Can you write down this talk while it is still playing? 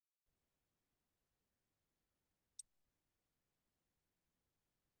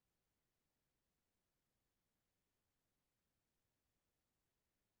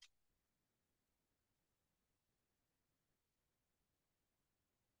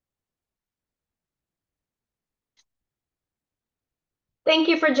Thank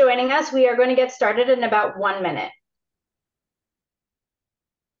you for joining us. We are going to get started in about 1 minute.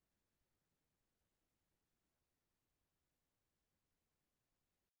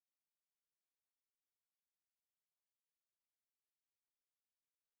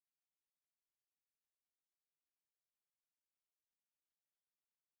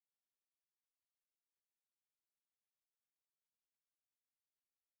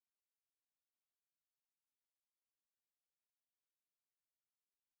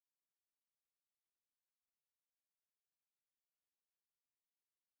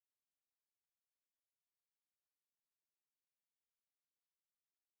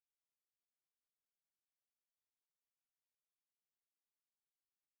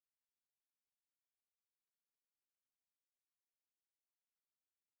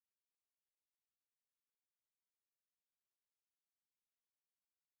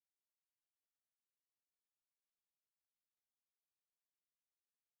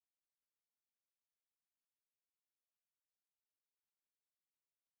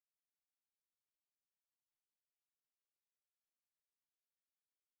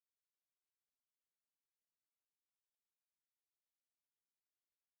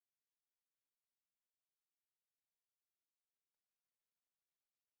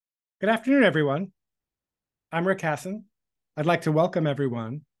 Good afternoon, everyone. I'm Rick Hasen. I'd like to welcome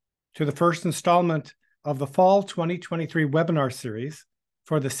everyone to the first installment of the Fall 2023 webinar series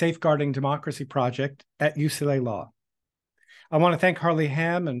for the Safeguarding Democracy Project at UCLA Law. I want to thank Harley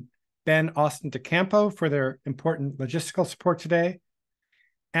Ham and Ben Austin DeCampo for their important logistical support today.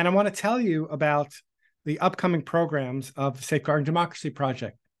 And I want to tell you about the upcoming programs of the Safeguarding Democracy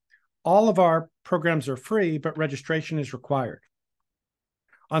Project. All of our programs are free, but registration is required.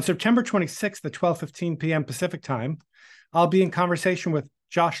 On September 26th at 12:15 p.m. Pacific time, I'll be in conversation with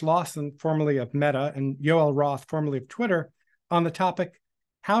Josh Lawson, formerly of Meta, and Yoel Roth, formerly of Twitter, on the topic,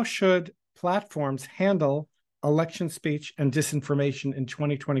 how should platforms handle election speech and disinformation in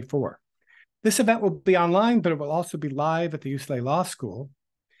 2024? This event will be online, but it will also be live at the UCLA Law School.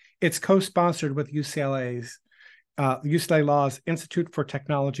 It's co-sponsored with UCLA Law's Institute for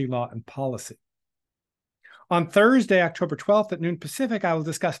Technology, Law, and Policy. On Thursday, October 12th at noon Pacific, I will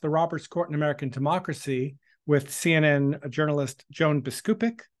discuss the Roberts Court in American Democracy with CNN journalist Joan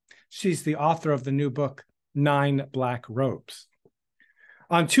Biskupic. She's the author of the new book, 9 Black Robes.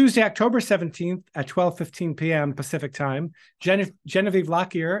 On Tuesday, October 17th at 12:15 p.m. Pacific time, Genevieve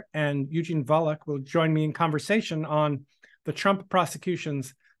Lockyer and Eugene Volek will join me in conversation on the Trump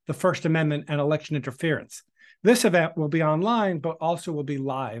prosecutions, the First Amendment, and election interference. This event will be online, but also will be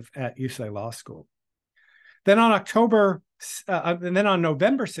live at UCLA Law School. Then on November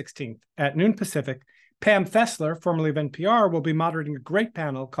 16th at noon Pacific, Pam Fessler, formerly of NPR, will be moderating a great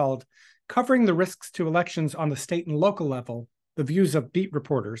panel called Covering the Risks to Elections on the State and Local Level, the Views of Beat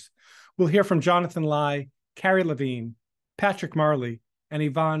Reporters. We'll hear from Jonathan Lai, Carrie Levine, Patrick Marley, and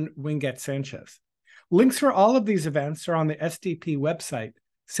Yvonne Winget-Sanchez. Links for all of these events are on the SDP website,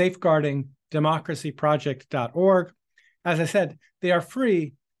 safeguardingdemocracyproject.org. As I said, they are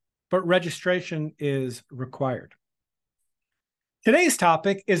free, but registration is required. Today's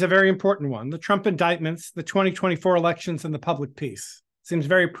topic is a very important one, the Trump indictments, the 2024 elections, and the public peace. Seems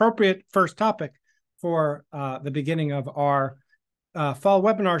very appropriate first topic for the beginning of our fall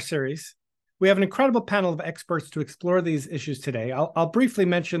webinar series. We have an incredible panel of experts to explore these issues today. I'll briefly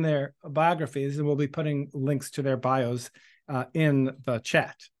mention their biographies, and we'll be putting links to their bios in the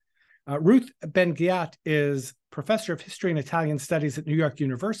chat. Ruth Ben-Ghiat is professor of history and Italian studies at New York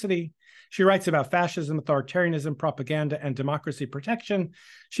University. She writes about fascism, authoritarianism, propaganda, and democracy protection.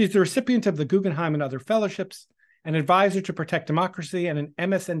 She's the recipient of the Guggenheim and other fellowships, an advisor to Protect Democracy, and an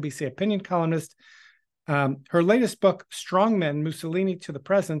MSNBC opinion columnist. Her latest book, Strongmen, Mussolini to the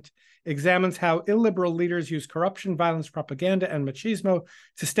Present, examines how illiberal leaders use corruption, violence, propaganda, and machismo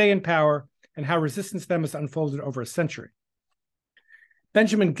to stay in power, and how resistance to them has unfolded over a century.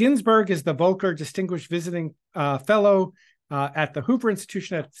 Benjamin Ginsberg is the Volker Distinguished Visiting Fellow at the Hoover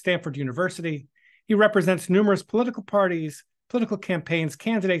Institution at Stanford University. He represents numerous political parties, political campaigns,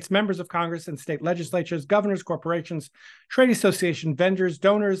 candidates, members of Congress and state legislatures, governors, corporations, trade associations, vendors,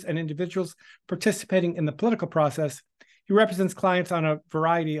 donors, and individuals participating in the political process. He represents clients on a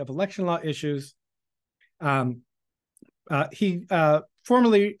variety of election law issues. He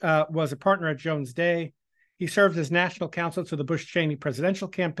formerly was a partner at Jones Day. He served as national counsel to the Bush-Cheney presidential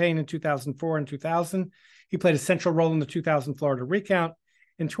campaign in 2004 and 2000. He played a central role in the 2000 Florida recount.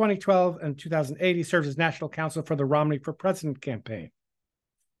 In 2012 and 2008, he served as national counsel for the Romney for President campaign.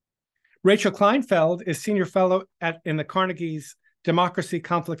 Rachel Kleinfeld is senior fellow in the Carnegie's Democracy,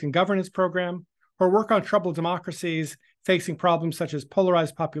 Conflict, and Governance program. Her work on troubled democracies facing problems such as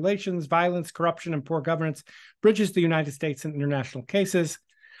polarized populations, violence, corruption, and poor governance, bridges the United States in international cases.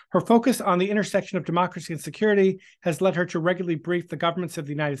 Her focus on the intersection of democracy and security has led her to regularly brief the governments of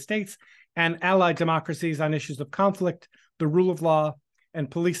the United States and allied democracies on issues of conflict, the rule of law,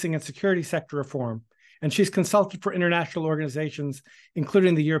 and policing and security sector reform. And she's consulted for international organizations,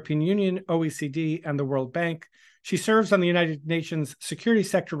 including the European Union, OECD, and the World Bank. She serves on the United Nations Security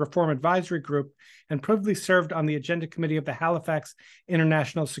Sector Reform Advisory Group and previously served on the Agenda Committee of the Halifax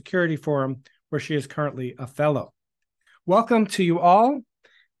International Security Forum, where she is currently a fellow. Welcome to you all.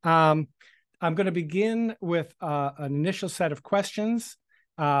 I'm going to begin with an initial set of questions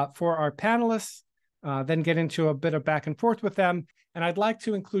for our panelists, then get into a bit of back and forth with them. And I'd like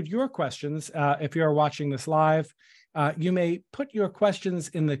to include your questions if you're watching this live. You may put your questions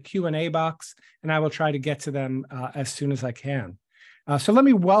in the Q&A box, and I will try to get to them as soon as I can. So let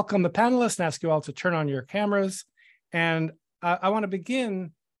me welcome the panelists and ask you all to turn on your cameras. And I want to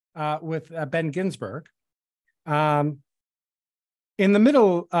begin with Ben Ginsberg. In the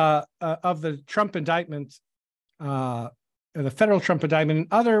middle of the Trump indictment, the federal Trump indictment, and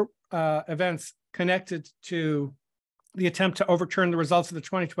other events connected to the attempt to overturn the results of the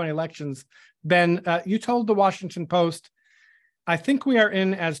 2020 elections, Ben, you told the Washington Post, "I think we are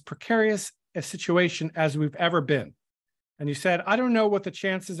in as precarious a situation as we've ever been." And you said, "I don't know what the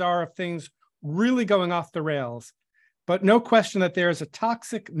chances are of things really going off the rails, but no question that there is a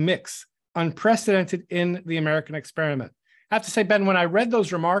toxic mix, unprecedented in the American experiment." I have to say, Ben, when I read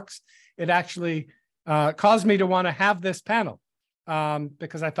those remarks, it actually caused me to want to have this panel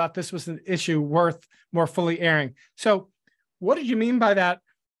because I thought this was an issue worth more fully airing. So what did you mean by that?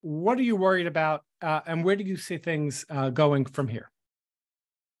 What are you worried about? And where do you see things going from here?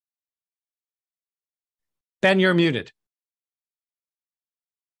 Ben, you're muted.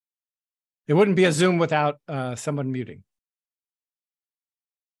 It wouldn't be a Zoom without someone muting.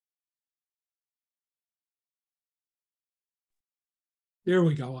 There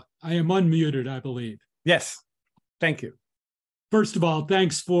we go. I am unmuted, I believe. Yes, thank you. First of all,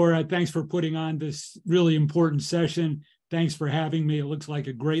 thanks for putting on this really important session. Thanks for having me. It looks like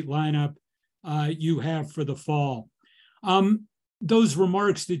a great lineup you have for the fall. Those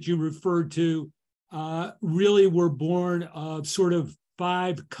remarks that you referred to really were born of sort of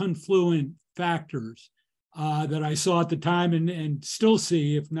 5 confluent factors that I saw at the time and still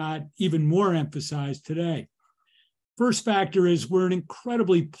see, if not even more emphasized today. First factor is we're an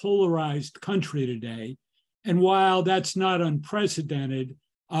incredibly polarized country today. And while that's not unprecedented,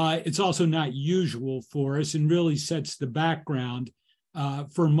 it's also not usual for us and really sets the background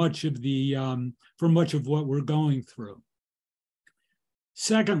for much of what we're going through.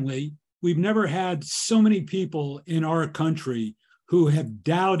 Secondly, we've never had so many people in our country who have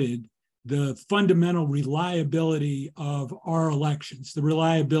doubted the fundamental reliability of our elections, the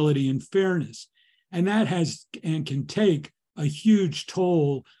reliability and fairness. And that has and can take a huge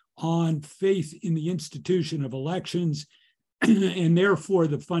toll on faith in the institution of elections and therefore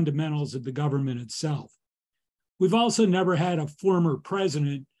the fundamentals of the government itself. We've also never had a former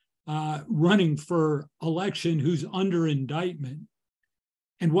president running for election who's under indictment.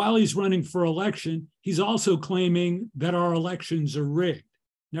 And while he's running for election, he's also claiming that our elections are rigged.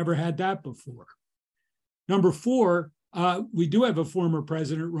 Never had that before. Number 4, we do have a former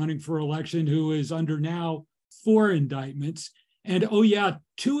president running for election who is under now 4 indictments. And oh yeah,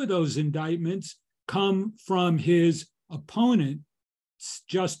 2 of those indictments come from his opponent's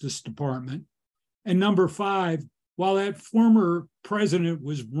Justice Department. And number 5, while that former president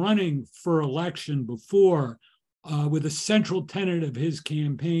was running for election before with a central tenet of his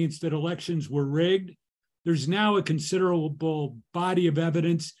campaigns that elections were rigged, there's now a considerable body of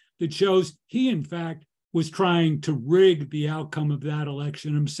evidence that shows he, in fact, was trying to rig the outcome of that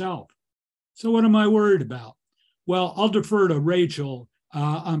election himself. So what am I worried about? Well, I'll defer to Rachel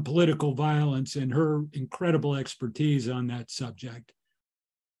on political violence and her incredible expertise on that subject.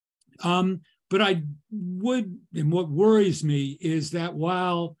 But I would, and what worries me is that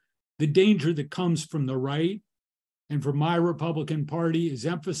while the danger that comes from the right and from my Republican Party is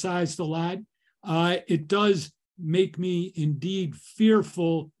emphasized a lot, it does make me indeed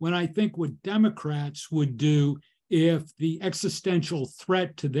fearful when I think what Democrats would do if the existential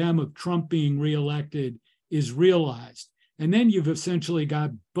threat to them of Trump being reelected is realized. And then you've essentially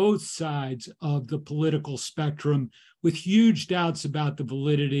got both sides of the political spectrum with huge doubts about the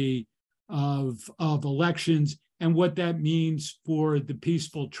validity of elections and what that means for the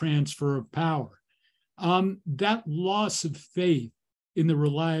peaceful transfer of power. That loss of faith in the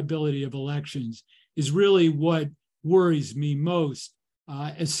reliability of elections is really what worries me most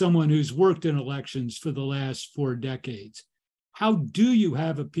as someone who's worked in elections for the last 4 decades. How do you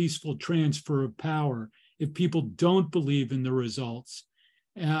have a peaceful transfer of power if people don't believe in the results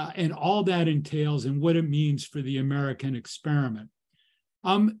and all that entails and what it means for the American experiment?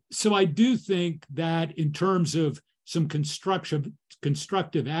 So I do think that in terms of some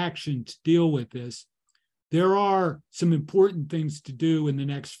constructive action to deal with this, there are some important things to do in the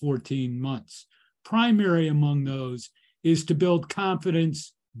next 14 months. Primary among those is to build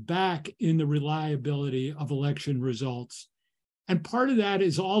confidence back in the reliability of election results. And part of that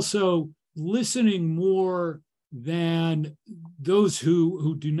is also listening more than those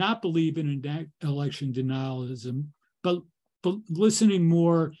who do not believe in election denialism, but listening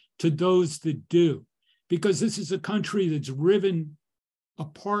more to those that do, because this is a country that's riven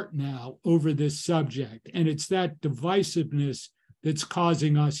apart now over this subject, and it's that divisiveness that's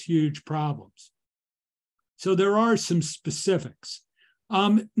causing us huge problems. So there are some specifics.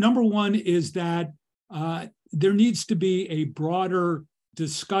 Number one is that there needs to be a broader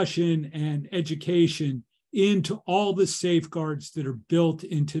discussion and education into all the safeguards that are built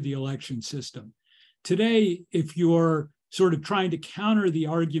into the election system. Today, if you're sort of trying to counter the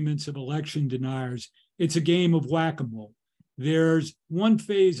arguments of election deniers, it's a game of whack-a-mole. There's one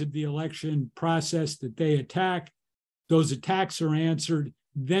phase of the election process that they attack. Those attacks are answered.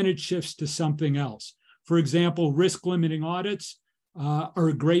 Then it shifts to something else. For example, risk-limiting audits are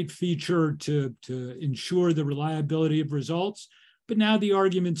a great feature to ensure the reliability of results. But now the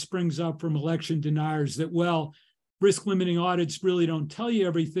argument springs up from election deniers that, well, risk-limiting audits really don't tell you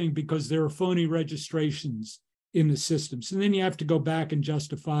everything because there are phony registrations in the system. So then you have to go back and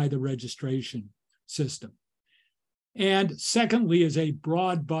justify the registration system. And secondly, as a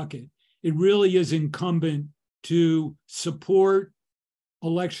broad bucket, it really is incumbent to support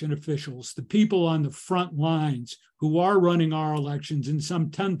election officials, the people on the front lines who are running our elections in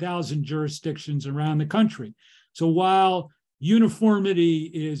some 10,000 jurisdictions around the country. So while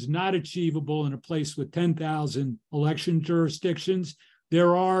uniformity is not achievable in a place with 10,000 election jurisdictions,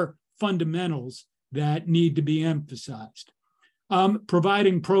 there are fundamentals that need to be emphasized.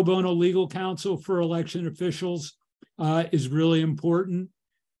 Providing pro bono legal counsel for election officials is really important.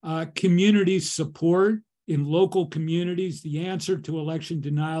 Community support in local communities, the answer to election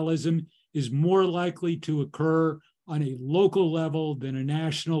denialism is more likely to occur on a local level than a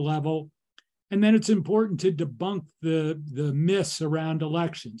national level. And then it's important to debunk the myths around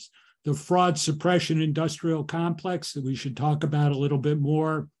elections, the fraud suppression industrial complex that we should talk about a little bit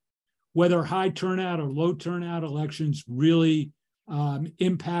more, whether high turnout or low turnout elections really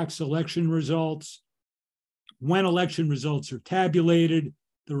impacts election results, when election results are tabulated,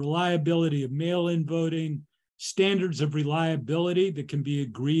 the reliability of mail-in voting, standards of reliability that can be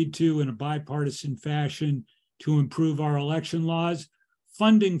agreed to in a bipartisan fashion to improve our election laws,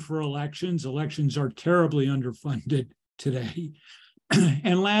 funding for elections. Elections are terribly underfunded today.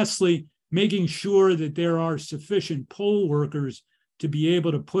 And lastly, making sure that there are sufficient poll workers to be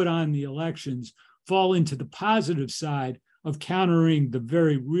able to put on the elections fall into the positive side of countering the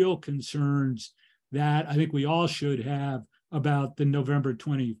very real concerns that I think we all should have about the November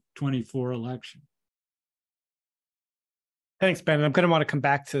 2024 election. Thanks, Ben. I'm going to want to come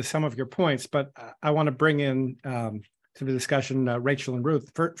back to some of your points, but I want to bring in to the discussion Rachel and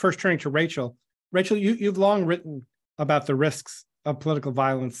Ruth. First, turning to Rachel. Rachel, you've long written about the risks of political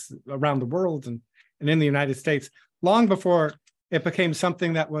violence around the world and in the United States, long before it became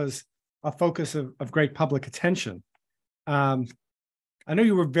something that was a focus of great public attention. I know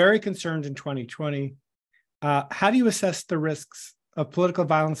you were very concerned in 2020. How do you assess the risks of political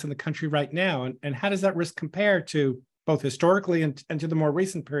violence in the country right now? And how does that risk compare to both historically and to the more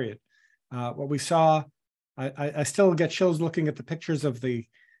recent period? What we saw, I still get chills looking at the pictures of the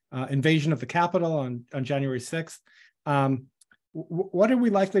invasion of the Capitol on January 6th. What are we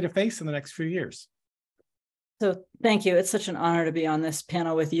likely to face in the next few years? So thank you. It's such an honor to be on this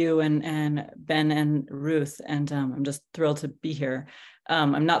panel with you and Ben and Ruth, and I'm just thrilled to be here.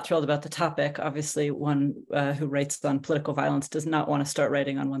 I'm not thrilled about the topic. Obviously, one who writes on political violence does not want to start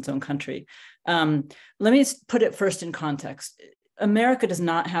writing on one's own country. Let me put it first in context. America does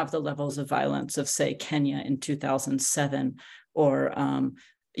not have the levels of violence of, say, Kenya in 2007, or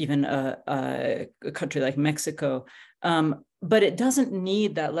even a country like Mexico. But it doesn't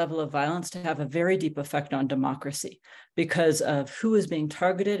need that level of violence to have a very deep effect on democracy because of who is being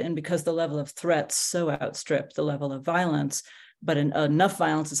targeted and because the level of threats so outstrip the level of violence, but enough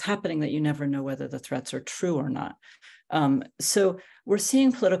violence is happening that you never know whether the threats are true or not. So we're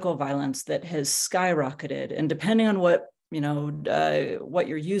seeing political violence that has skyrocketed, and depending on what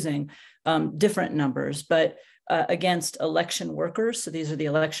you're using, different numbers, but against election workers. So these are the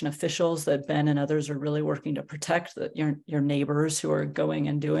election officials that Ben and others are really working to protect, your neighbors who are going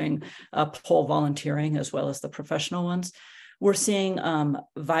and doing poll volunteering, as well as the professional ones. We're seeing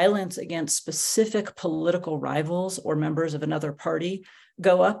violence against specific political rivals or members of another party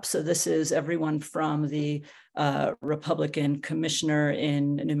go up. So this is everyone from the Republican commissioner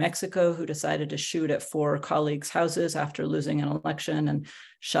in New Mexico who decided to shoot at 4 colleagues' houses after losing an election and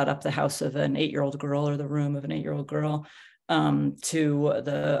shot up the house of an 8-year-old girl, or the room of an 8-year-old girl, to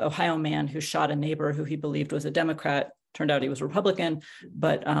the Ohio man who shot a neighbor who he believed was a Democrat. Turned out he was Republican,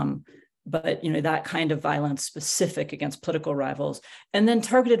 but that kind of violence specific against political rivals, and then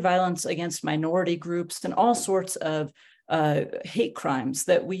targeted violence against minority groups and all sorts of hate crimes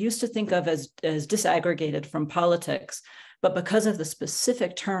that we used to think of as disaggregated from politics. But because of the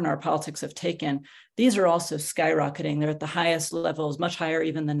specific turn our politics have taken, these are also skyrocketing. They're at the highest levels, much higher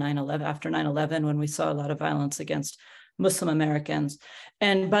even than 9/11, after 9/11, when we saw a lot of violence against Muslim Americans.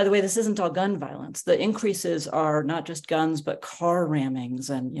 And by the way, this isn't all gun violence. The increases are not just guns, but car rammings.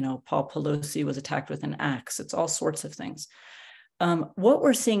 And, Paul Pelosi was attacked with an axe. It's all sorts of things. What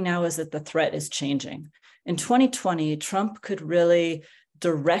we're seeing now is that the threat is changing. In 2020, Trump could really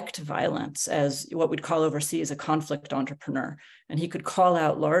direct violence as what we'd call overseas a conflict entrepreneur. And he could call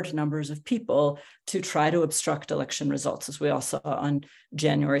out large numbers of people to try to obstruct election results, as we all saw on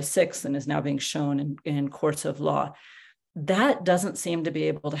January 6th and is now being shown in courts of law. That doesn't seem to be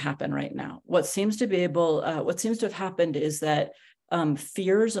able to happen right now. What seems to have happened is that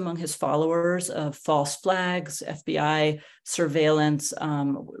fears among his followers of false flags, FBI surveillance,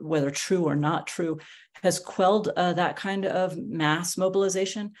 whether true or not true, has quelled that kind of mass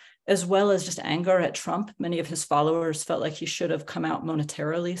mobilization, as well as just anger at Trump. Many of his followers felt like he should have come out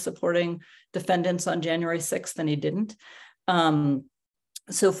monetarily supporting defendants on January 6th, and he didn't.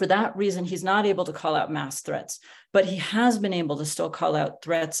 So for that reason, he's not able to call out mass threats, but he has been able to still call out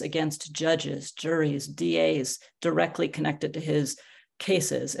threats against judges, juries, DAs directly connected to his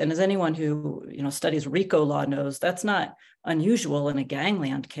cases. And as anyone who studies RICO law knows, that's not unusual in a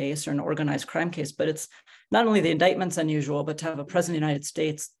gangland case or an organized crime case, but it's not only the indictment's unusual, but to have a president of the United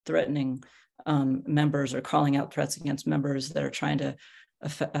States threatening members or calling out threats against members that are trying to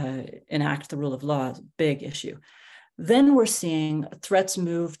enact the rule of law is a big issue. Then we're seeing threats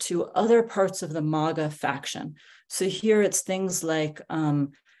move to other parts of the MAGA faction. So here it's things like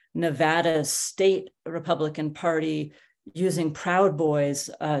Nevada's state Republican Party using Proud Boys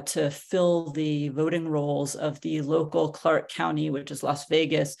to fill the voting rolls of the local Clark County, which is Las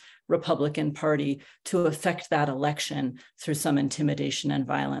Vegas, Republican Party to affect that election through some intimidation and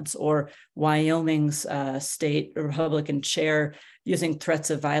violence, or Wyoming's state Republican chair using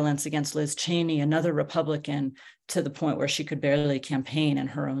threats of violence against Liz Cheney, another Republican, to the point where she could barely campaign in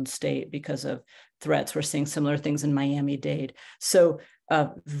her own state because of threats. We're seeing similar things in Miami-Dade. So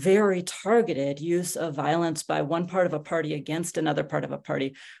very targeted use of violence by one part of a party against another part of a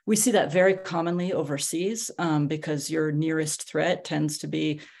party. We see that very commonly overseas because your nearest threat tends to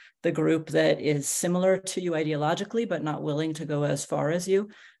be the group that is similar to you ideologically, but not willing to go as far as you.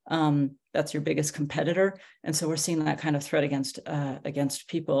 That's your biggest competitor. And so we're seeing that kind of threat against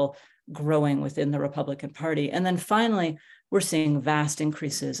people growing within the Republican Party. And then finally, we're seeing vast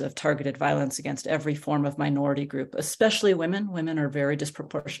increases of targeted violence against every form of minority group, especially women. Women are very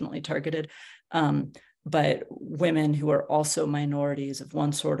disproportionately targeted, but women who are also minorities of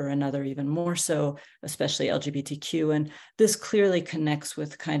one sort or another, even more so, especially LGBTQ. And this clearly connects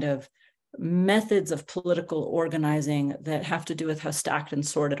with kind of methods of political organizing that have to do with how stacked and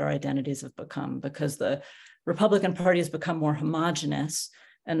sorted our identities have become, because the Republican Party has become more homogenous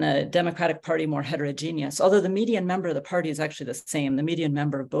and the Democratic Party more heterogeneous, although the median member of the party is actually the same. The median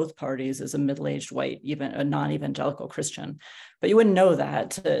member of both parties is a middle-aged white, even a non-evangelical Christian. But you wouldn't know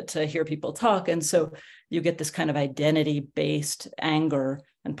that to hear people talk. And so you get this kind of identity-based anger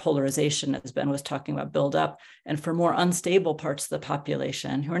and polarization, as Ben was talking about, build up. And for more unstable parts of the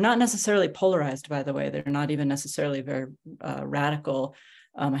population, who are not necessarily polarized, by the way, they're not even necessarily very radical.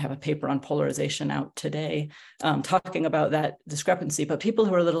 I have a paper on polarization out today talking about that discrepancy, but people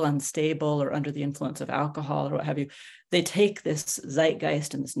who are a little unstable or under the influence of alcohol or what have you, they take this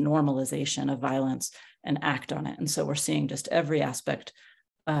zeitgeist and this normalization of violence and act on it. And so we're seeing just every aspect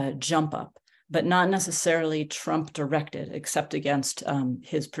jump up, but not necessarily Trump directed, except against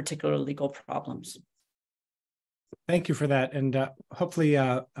his particular legal problems. Thank you for that. And hopefully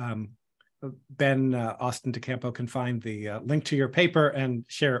Ben Austin DeCampo can find the link to your paper and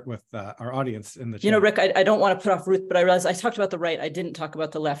share it with our audience in the chat. Rick, I don't want to put off Ruth, but I realized I talked about the right. I didn't talk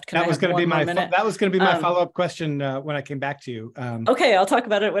about the left. That was going to be my follow-up question when I came back to you. Okay, I'll talk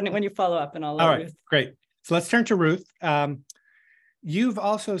about it when you follow up, and I'll let All right, great. So let's turn to Ruth. You've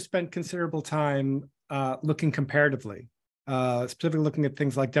also spent considerable time looking comparatively, specifically looking at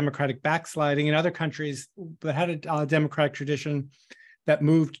things like democratic backsliding in other countries that had a democratic tradition that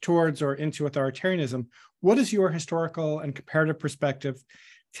moved towards or into authoritarianism. What does your historical and comparative perspective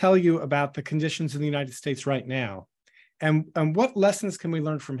tell you about the conditions in the United States right now? And what lessons can we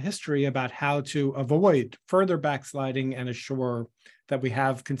learn from history about how to avoid further backsliding and assure that we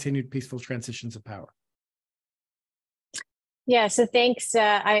have continued peaceful transitions of power? Yeah, so thanks.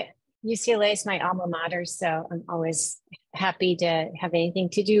 UCLA is my alma mater, so I'm always happy to have anything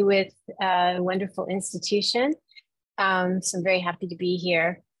to do with a wonderful institution. So I'm very happy to be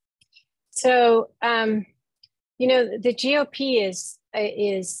here. So, you know, the GOP is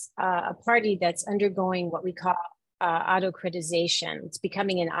a party that's undergoing what we call autocratization. It's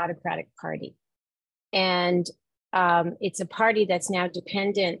becoming an autocratic party. And it's a party that's now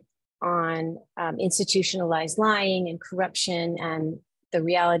dependent on institutionalized lying and corruption and the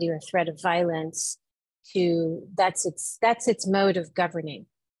reality or threat of violence that's its mode of governing.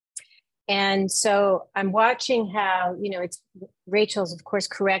 And so I'm watching how, you know, Rachel's of course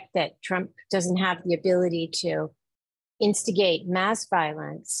correct that Trump doesn't have the ability to instigate mass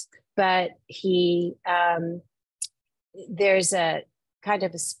violence, but there's a kind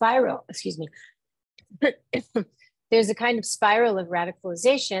of a spiral, excuse me. There's a kind of spiral of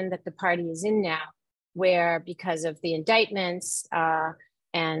radicalization that the party is in now, where because of the indictments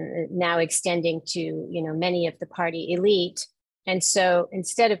and now extending to, you know, many of the party elite. And so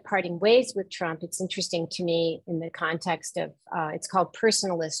instead of parting ways with Trump, it's interesting to me in the context of, it's called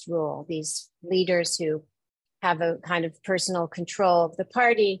personalist rule, these leaders who have a kind of personal control of the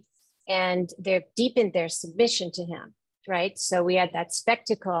party and they've deepened their submission to him, right? So we had that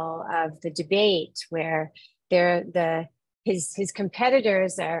spectacle of the debate where his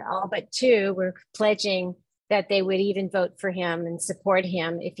competitors are all but two were pledging that they would even vote for him and support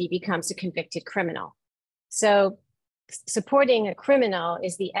him if he becomes a convicted criminal. So supporting a criminal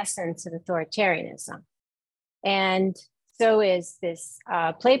is the essence of authoritarianism. And so is this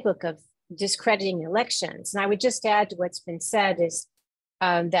playbook of discrediting elections. And I would just add to what's been said is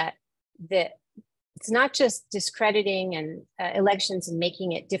that it's not just discrediting and elections and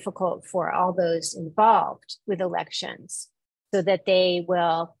making it difficult for all those involved with elections so that they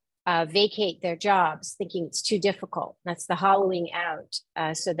will vacate their jobs thinking it's too difficult. That's the hollowing out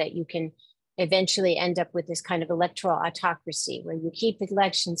so that you can eventually end up with this kind of electoral autocracy where you keep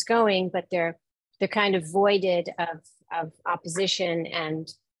elections going, but they're kind of voided of opposition, and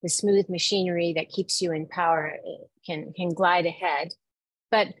the smooth machinery that keeps you in power can glide ahead.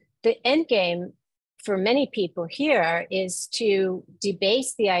 But the end game for many people here is to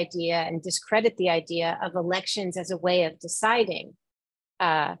debase the idea and discredit the idea of elections as a way of deciding,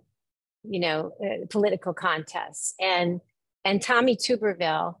 political contests. And Tommy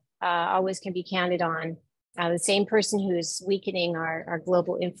Tuberville always can be counted on, the same person who's weakening our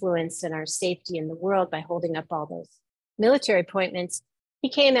global influence and our safety in the world by holding up all those military appointments. He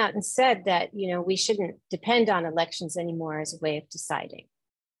came out and said that, you know, we shouldn't depend on elections anymore as a way of deciding.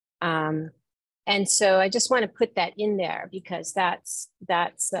 And so I just want to put that in there because that's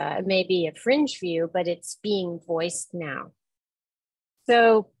maybe a fringe view, but it's being voiced now.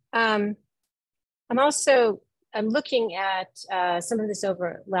 So I'm looking at some of this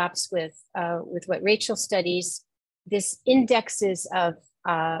overlaps with what Rachel studies, this indexes of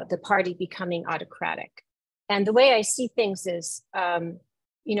the party becoming autocratic. And the way I see things is,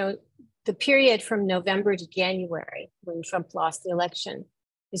 the period from November to January when Trump lost the election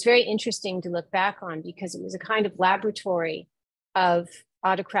is very interesting to look back on because it was a kind of laboratory of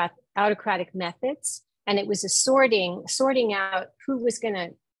autocratic methods. And it was a sorting out who was going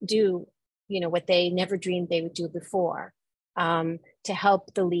to do, what they never dreamed they would do before to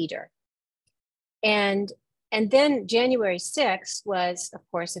help the leader. And then January 6th was, of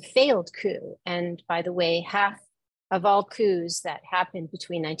course, a failed coup. And by the way, half of all coups that happened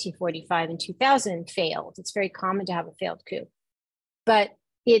between 1945 and 2000 failed. It's very common to have a failed coup. But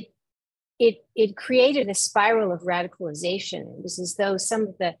it created a spiral of radicalization. It was as though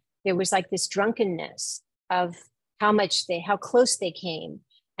there was like this drunkenness of how close they came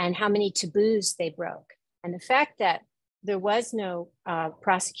and how many taboos they broke. And the fact that there was no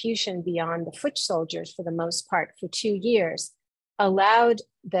prosecution beyond the foot soldiers for the most part for 2 years allowed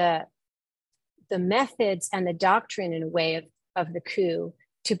the methods and the doctrine in a way of the coup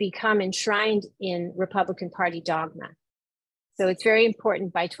to become enshrined in Republican Party dogma. So it's very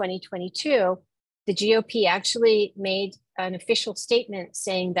important. By 2022, the GOP actually made an official statement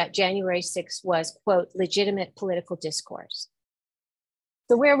saying that January 6th was, quote, legitimate political discourse.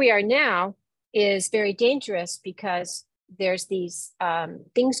 So where we are now is very dangerous because there's these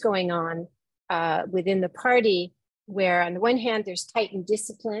things going on within the party where on the one hand, there's tightened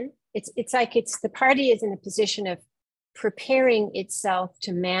discipline. It's like the party is in a position of preparing itself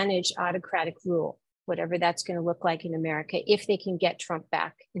to manage autocratic rule, whatever that's going to look like in America, if they can get Trump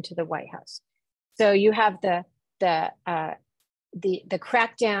back into the White House. So you have the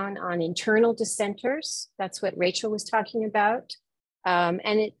crackdown on internal dissenters. That's what Rachel was talking about.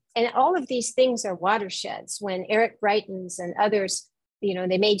 And all of these things are watersheds. When Eric Greitens and others,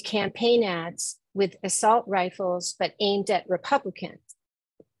 they made campaign ads with assault rifles, but aimed at Republicans.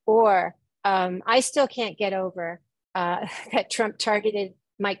 Or I still can't get over that Trump targeted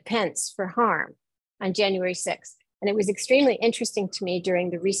Mike Pence for harm on January 6th. And it was extremely interesting to me during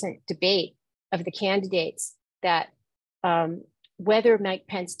the recent debate of the candidates that whether Mike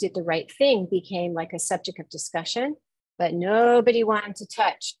Pence did the right thing became like a subject of discussion, but nobody wanted to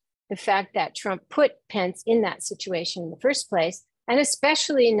touch the fact that Trump put Pence in that situation in the first place, and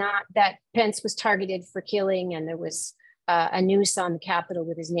especially not that Pence was targeted for killing and there was a noose on the Capitol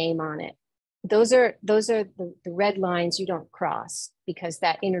with his name on it. Those are the red lines you don't cross, because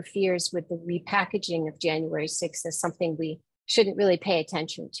that interferes with the repackaging of January 6th as something we shouldn't really pay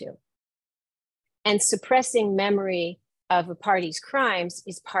attention to. And suppressing memory of a party's crimes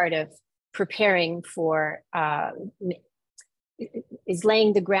is part of preparing for, is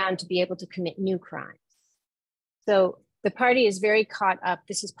laying the ground to be able to commit new crimes. So the party is very caught up.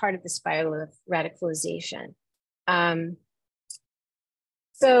 This is part of the spiral of radicalization.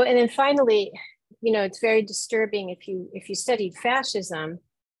 So, and then finally, it's very disturbing if you studied fascism,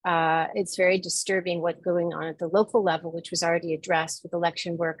 it's very disturbing what's going on at the local level, which was already addressed with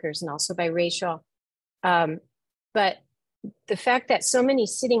election workers and also by Rachel. But the fact that so many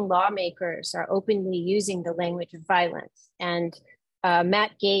sitting lawmakers are openly using the language of violence, and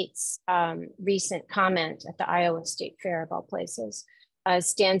Matt Gaetz' recent comment at the Iowa State Fair of all places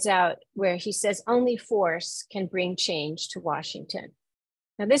stands out, where he says only force can bring change to Washington.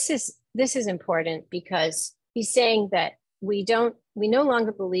 Now this is important because he's saying that we no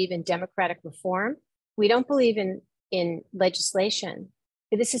longer believe in democratic reform. We don't believe in legislation.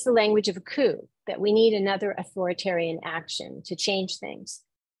 This is the language of a coup, that we need another authoritarian action to change things.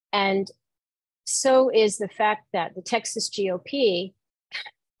 And so is the fact that the Texas GOP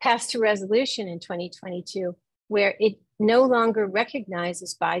passed a resolution in 2022 where it no longer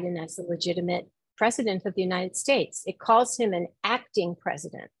recognizes Biden as the legitimate president of the United States. It calls him an acting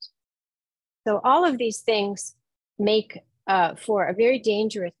president. So all of these things make for a very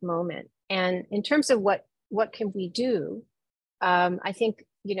dangerous moment. And in terms of what can we do, I think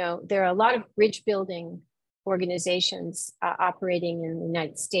there are a lot of bridge building organizations operating in the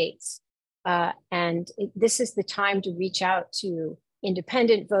United States. This is the time to reach out to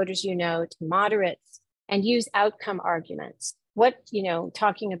independent voters, to moderates, and use outcome arguments.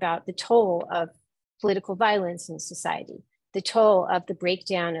 Talking about the toll of political violence in society, the toll of the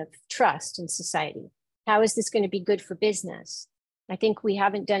breakdown of trust in society. How is this going to be good for business? I think we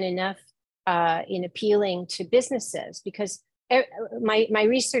haven't done enough in appealing to businesses, because my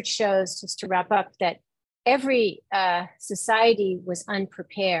research shows, just to wrap up, that every society was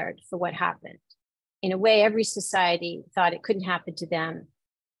unprepared for what happened. In a way, every society thought it couldn't happen to them,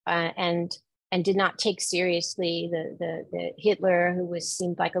 and did not take seriously the Hitler, who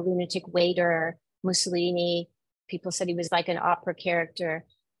seemed like a lunatic waiter, Mussolini, people said he was like an opera character,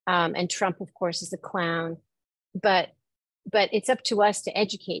 and Trump, of course, is a clown. But it's up to us to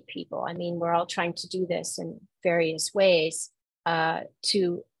educate people. I mean, we're all trying to do this in various ways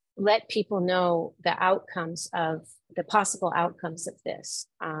to let people know the possible outcomes of this,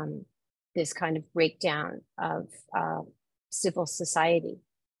 this kind of breakdown of civil society.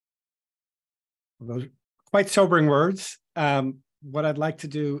 Those are quite sobering words. What I'd like to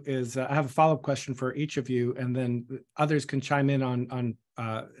do is I have a follow-up question for each of you, and then others can chime in on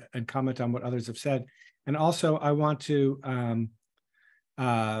and comment on what others have said. And also, I want to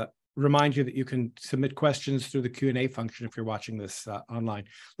remind you that you can submit questions through the Q&A function if you're watching this online.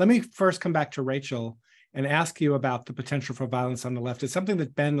 Let me first come back to Rachel and ask you about the potential for violence on the left. It's something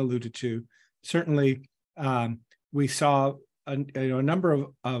that Ben alluded to. Certainly, we saw a number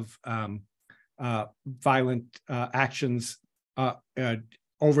of violent actions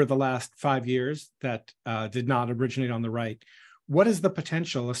over the last 5 years that did not originate on the right. What is the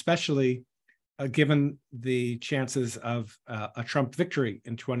potential, especially given the chances of a Trump victory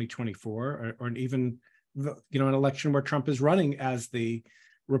in 2024, or even an election where Trump is running as the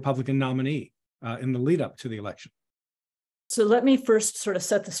Republican nominee in the lead up to the election? So let me first sort of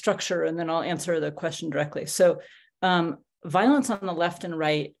set the structure, and then I'll answer the question directly. So violence on the left and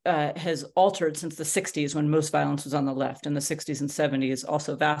right has altered since the 60s, when most violence was on the left. In the 60s and 70s,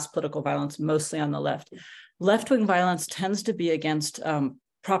 also vast political violence, mostly on the left. Left-wing violence tends to be against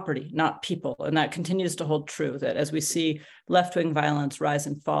property, not people. And that continues to hold true, that as we see left-wing violence rise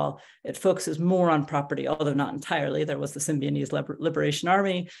and fall, it focuses more on property, although not entirely. There was the Symbionese Liberation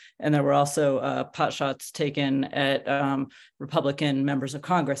Army, and there were also potshots taken at Republican members of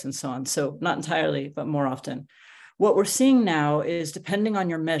Congress and so on. So not entirely, but more often. What we're seeing now is, depending on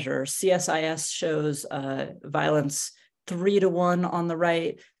your measure, CSIS shows violence 3-to-1 on the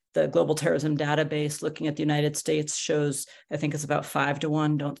right. The Global Terrorism Database, looking at the United States, shows, I think it's about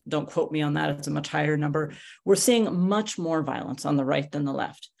 5-to-1. Don't quote me on that. It's a much higher number. We're seeing much more violence on the right than the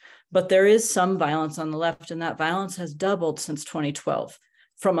left. But there is some violence on the left, and that violence has doubled since 2012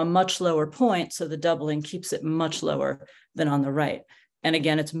 from a much lower point. So the doubling keeps it much lower than on the right. And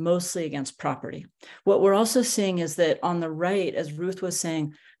again, it's mostly against property. What we're also seeing is that on the right, as Ruth was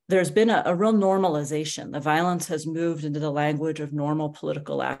saying, there's been a real normalization. The violence has moved into the language of normal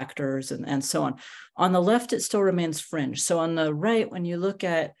political actors and so on. On the left, it still remains fringe. So on the right, when you look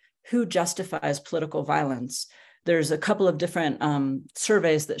at who justifies political violence, there's a couple of different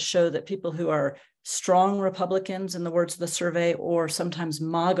surveys that show that people who are strong Republicans, in the words of the survey, or sometimes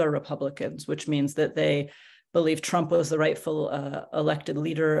MAGA Republicans, which means that they believe Trump was the rightful elected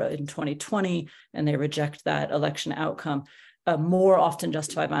leader in 2020, and they reject that election outcome, more often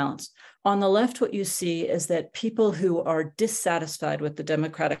justify violence. On the left, what you see is that people who are dissatisfied with the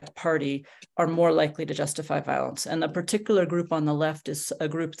Democratic Party are more likely to justify violence. And the particular group on the left is a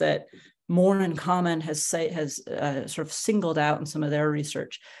group that More in Common has sort of singled out in some of their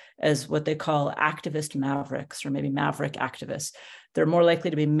research as what they call activist mavericks, or maybe maverick activists. They're more likely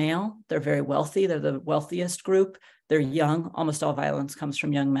to be male. They're very wealthy. They're the wealthiest group. They're young. Almost all violence comes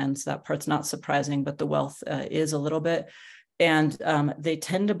from young men, so that part's not surprising, but the wealth is a little bit. And they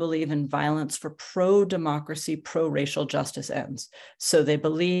tend to believe in violence for pro-democracy, pro-racial justice ends. So they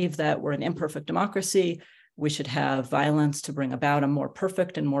believe that we're an imperfect democracy. We should have violence to bring about a more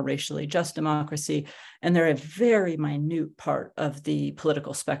perfect and more racially just democracy. And they're a very minute part of the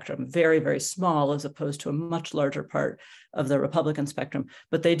political spectrum, very, very small, as opposed to a much larger part of the Republican spectrum.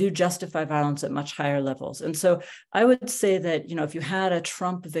 But they do justify violence at much higher levels. And so I would say that, if you had a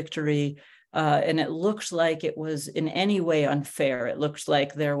Trump victory, and it looked like it was in any way unfair. It looked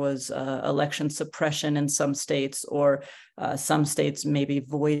like there was election suppression in some states, or some states maybe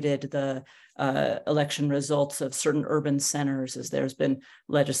voided the election results of certain urban centers, as there's been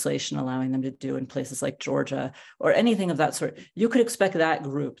legislation allowing them to do in places like Georgia, or anything of that sort. You could expect that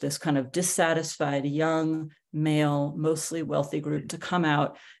group, this kind of dissatisfied, young, male, mostly wealthy group, to come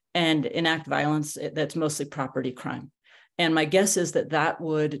out and enact violence that's mostly property crime. And my guess is that that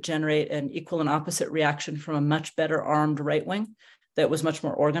would generate an equal and opposite reaction from a much better armed right wing that was much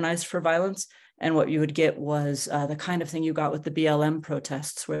more organized for violence. And what you would get was the kind of thing you got with the BLM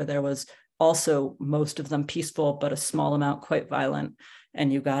protests, where there was also most of them peaceful, but a small amount quite violent.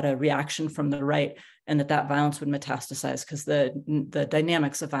 And you got a reaction from the right, and that violence would metastasize, because the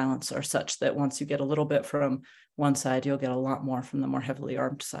dynamics of violence are such that once you get a little bit from one side, you'll get a lot more from the more heavily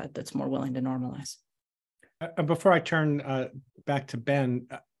armed side that's more willing to normalize. Before I turn back to Ben,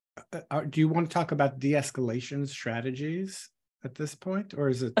 do you want to talk about de-escalation strategies at this point, or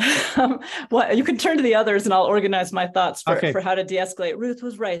is it? Well, you can turn to the others, and I'll organize my thoughts for how to de-escalate. Ruth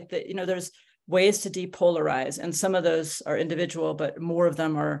was right that there's ways to depolarize, and some of those are individual, but more of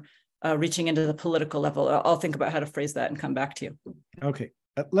them are reaching into the political level. I'll think about how to phrase that and come back to you. Okay,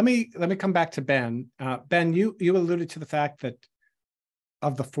 let me come back to Ben. Ben, you alluded to the fact that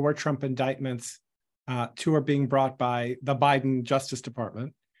of the 4 Trump indictments, 2 are being brought by the Biden Justice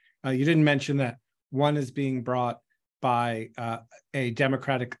Department. You didn't mention that one is being brought by a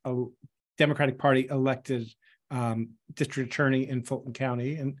Democratic Party elected district attorney in Fulton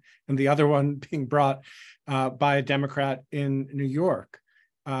County, and the other one being brought by a Democrat in New York.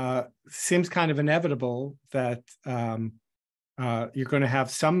 Seems kind of inevitable that you're going to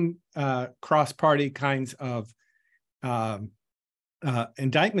have some cross-party kinds of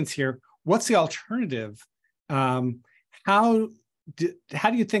indictments here. What's the alternative? How do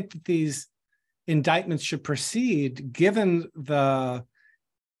you think that these indictments should proceed, given the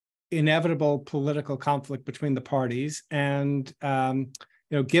inevitable political conflict between the parties, and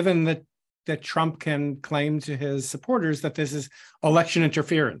given that Trump can claim to his supporters that this is election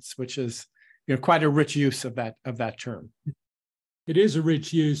interference, which is quite a rich use of that term. It is a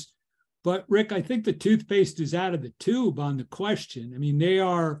rich use, but Rick, I think the toothpaste is out of the tube on the question. I mean, they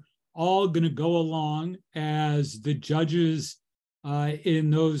are all going to go along as the judges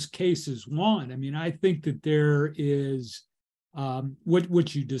in those cases want. I mean, I think that there is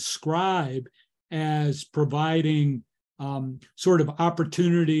what you describe as providing sort of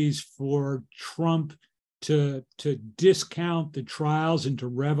opportunities for Trump to discount the trials and to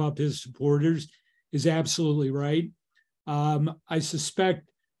rev up his supporters is absolutely right. I suspect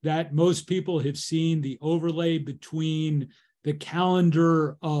that most people have seen the overlay between the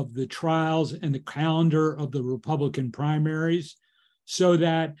calendar of the trials and the calendar of the Republican primaries, so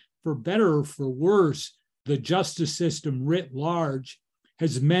that for better or for worse, the justice system writ large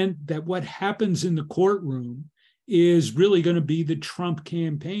has meant that what happens in the courtroom is really going to be the Trump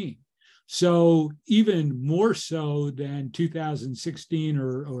campaign. So even more so than 2016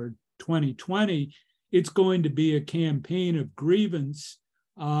 or 2020, it's going to be a campaign of grievance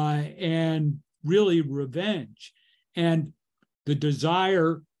and really revenge. And the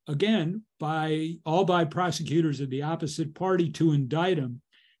desire, again, by prosecutors of the opposite party to indict him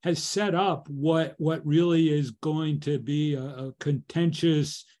has set up what really is going to be a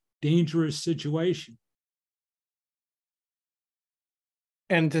contentious, dangerous situation.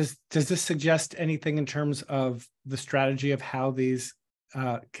 And does this suggest anything in terms of the strategy of how these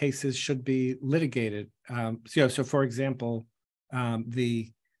cases should be litigated? So for example,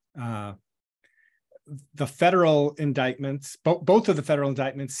 the federal indictments, both of the federal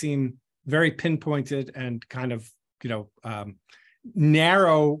indictments seem very pinpointed and kind of,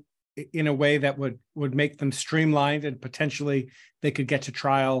 narrow in a way that would make them streamlined and potentially they could get to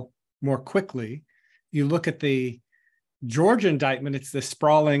trial more quickly. You look at the Georgia indictment, it's the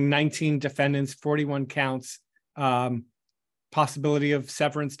sprawling 19 defendants, 41 counts, possibility of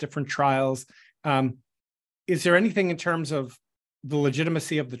severance, different trials. Is there anything in terms of the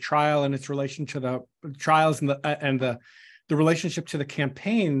legitimacy of the trial and its relation to the trials and the relationship to the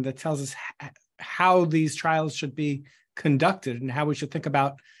campaign that tells us how these trials should be conducted and how we should think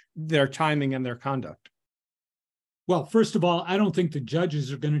about their timing and their conduct? Well, first of all, I don't think the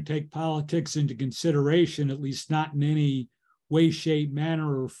judges are going to take politics into consideration, at least not in any way, shape,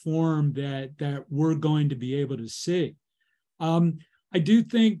 manner, or form that we're going to be able to see. I do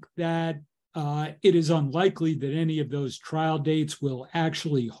think that it is unlikely that any of those trial dates will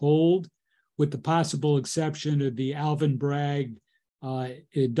actually hold, with the possible exception of the Alvin Bragg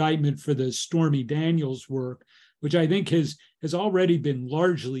indictment for the Stormy Daniels work, which I think has already been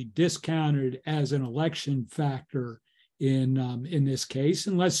largely discounted as an election factor in this case,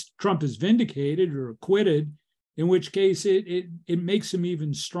 unless Trump is vindicated or acquitted, in which case it makes him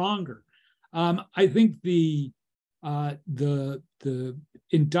even stronger. I think the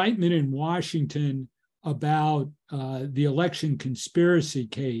indictment in Washington about the election conspiracy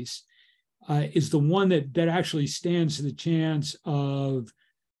case is the one that actually stands the chance of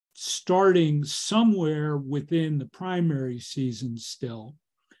starting somewhere within the primary season still.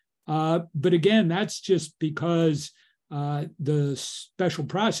 But again, that's just because the special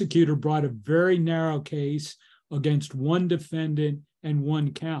prosecutor brought a very narrow case against one defendant and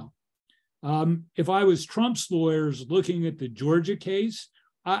one count. If I was Trump's lawyers looking at the Georgia case,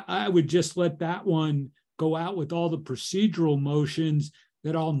 I would just let that one go out with all the procedural motions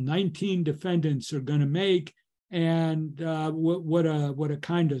that all 19 defendants are going to make, and what a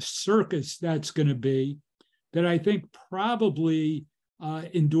kind of circus that's going to be, that I think probably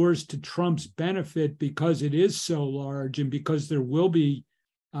endures to Trump's benefit because it is so large and because there will be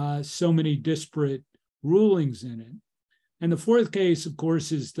so many disparate rulings in it. And the fourth case, of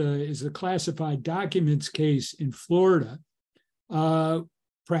course, is the classified documents case in Florida,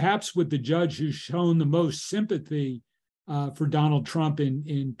 perhaps with the judge who's shown the most sympathy for Donald Trump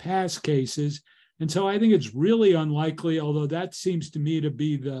in past cases. And so I think it's really unlikely, although that seems to me to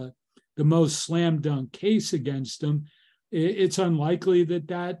be the most slam dunk case against him, it's unlikely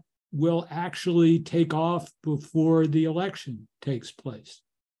that will actually take off before the election takes place.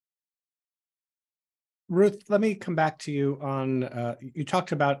 Ruth, let me come back to you on, you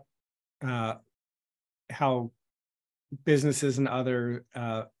talked about how businesses and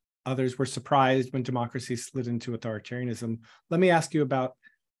others were surprised when democracy slid into authoritarianism. Let me ask you about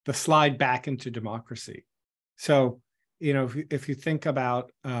the slide back into democracy. So, if you think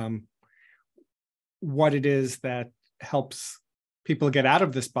about what it is that helps people get out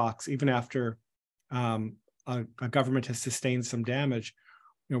of this box, even after a government has sustained some damage,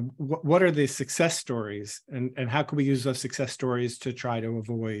 what are the success stories, and how can we use those success stories to try to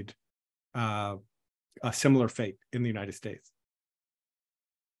avoid a similar fate in the United States?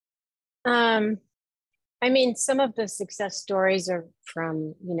 I mean, some of the success stories are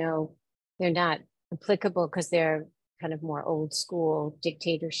from, they're not applicable because they're kind of more old school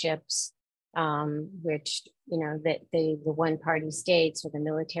dictatorships, which, that the one party states or the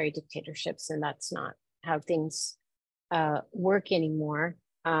military dictatorships, and that's not how things work anymore.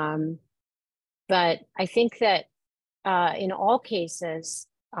 But I think that in all cases,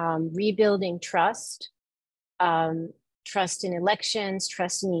 rebuilding trust, trust in elections,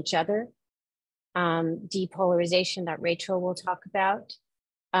 trust in each other, depolarization that Rachel will talk about.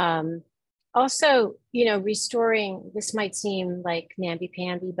 Also, restoring, this might seem like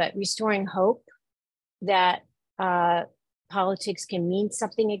namby-pamby, but restoring hope that politics can mean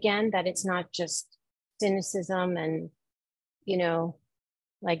something again, that it's not just cynicism and,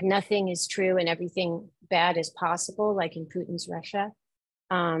 like nothing is true and everything bad is possible, like in Putin's Russia.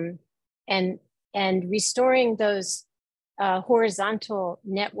 And restoring those horizontal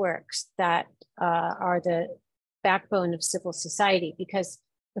networks that are the backbone of civil society, because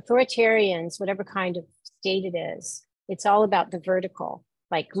authoritarians, whatever kind of state it is, it's all about the vertical,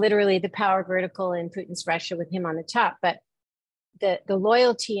 like literally the power vertical in Putin's Russia with him on the top. But the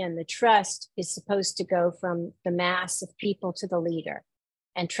loyalty and the trust is supposed to go from the mass of people to the leader.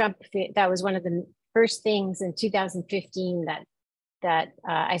 And Trump, that was one of the first things in 2015 that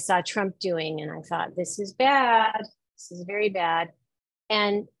I saw Trump doing. And I thought, this is bad. This is very bad.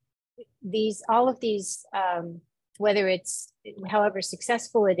 And all of these, whether it's however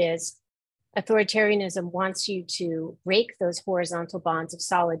successful it is, authoritarianism wants you to break those horizontal bonds of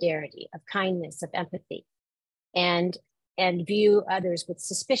solidarity, of kindness, of empathy, and view others with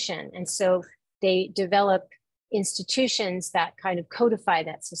suspicion. And so they develop institutions that kind of codify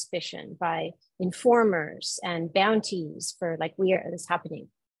that suspicion by informers and bounties for like, this happening.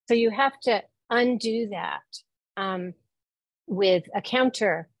 So you have to undo that with a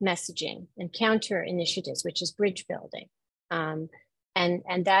counter messaging and counter initiatives, which is bridge building. And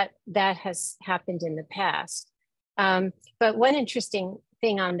that has happened in the past. But one interesting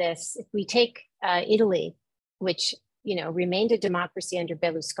thing on this, if we take Italy, which remained a democracy under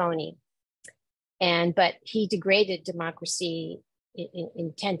Berlusconi, but he degraded democracy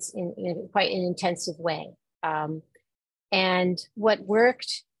in quite an intensive way. And what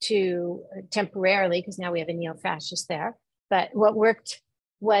worked to temporarily, because now we have a neo-fascist there, but what worked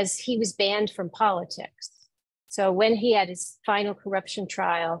was he was banned from politics. So when he had his final corruption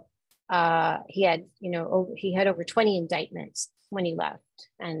trial, he had over 20 indictments when he left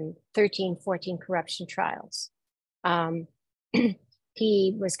and 13, 14 corruption trials.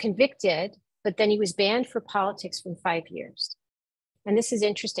 He was convicted, but then he was banned for politics for 5 years. And this is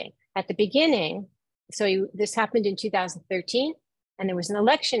interesting. At the beginning, this happened in 2013, and there was an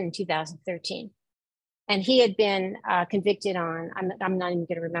election in 2013. And he had been convicted on, I'm not even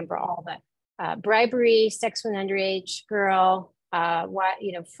going to remember all, but bribery, sex with an underage girl,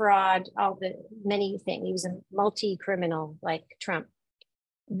 fraud, all the many things. He was a multi-criminal like Trump.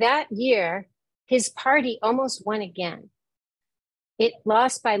 That year, his party almost won again. It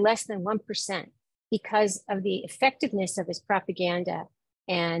lost by less than 1% because of the effectiveness of his propaganda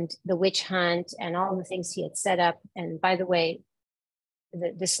and the witch hunt and all the things he had set up. And by the way,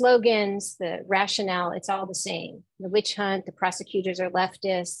 the slogans, the rationale, it's all the same. The witch hunt, the prosecutors are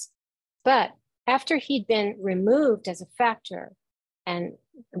leftists. But after he'd been removed as a factor, and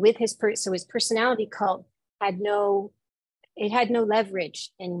with his personality cult had no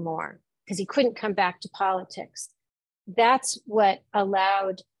leverage anymore because he couldn't come back to politics. That's what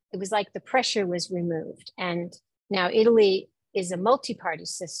allowed, it was like the pressure was removed. And now Italy is a multi-party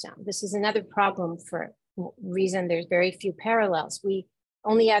system. This is another problem for reason there's very few parallels. We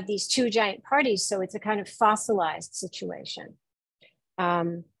only have these two giant parties, so it's a kind of fossilized situation.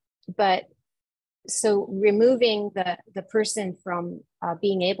 But so removing the person from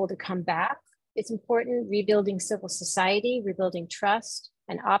being able to come back is important. Rebuilding civil society, rebuilding trust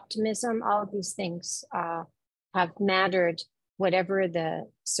and optimism, all of these things have mattered, whatever the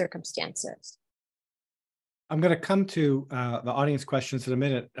circumstances. I'm going to come to the audience questions in a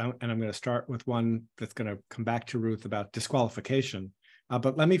minute, and I'm going to start with one that's going to come back to Ruth about disqualification.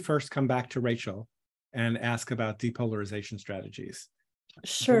 But let me first come back to Rachel and ask about depolarization strategies.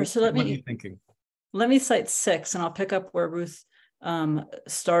 Sure. So what are you thinking? Let me cite 6, and I'll pick up where Ruth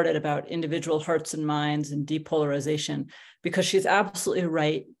started about individual hearts and minds and depolarization, because she's absolutely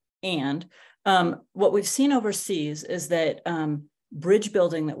right. And what we've seen overseas is that bridge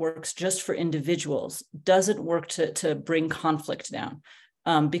building that works just for individuals doesn't work to bring conflict down.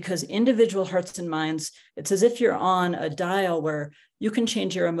 Because individual hearts and minds, it's as if you're on a dial where you can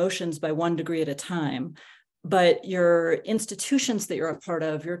change your emotions by 1 degree at a time. but your institutions that you're a part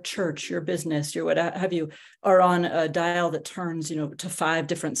of, your church, your business, your what have you, are on a dial that turns, to 5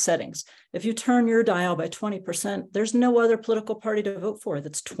 different settings. If you turn your dial by 20%, there's no other political party to vote for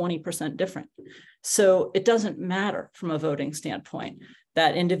that's 20% different. So it doesn't matter from a voting standpoint.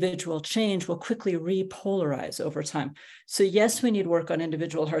 That individual change will quickly repolarize over time. So yes, we need work on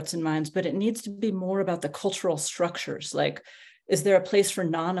individual hearts and minds, but it needs to be more about the cultural structures. Like, is there a place for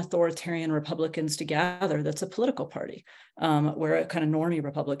non-authoritarian Republicans to gather that's a political party, where kind of normie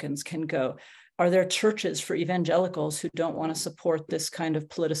Republicans can go? Are there churches for evangelicals who don't want to support this kind of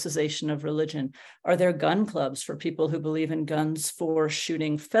politicization of religion? Are there gun clubs for people who believe in guns for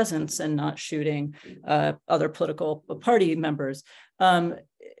shooting pheasants and not shooting other political party members?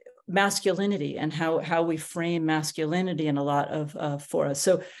 Masculinity and how we frame masculinity in a lot of fora.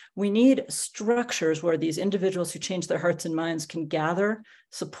 So we need structures where these individuals who change their hearts and minds can gather,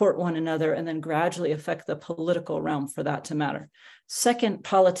 support one another, and then gradually affect the political realm for that to matter. Second,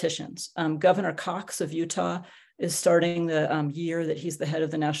 politicians. Governor Cox of Utah is starting the year that he's the head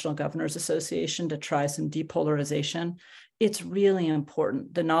of the National Governors Association to try some depolarization. It's really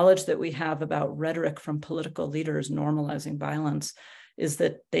important. The knowledge that we have about rhetoric from political leaders normalizing violence is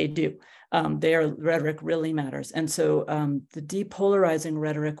that they do. Their rhetoric really matters. And so the depolarizing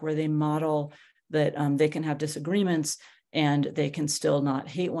rhetoric where they model that they can have disagreements and they can still not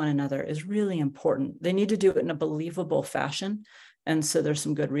hate one another is really important. They need to do it in a believable fashion. And so there's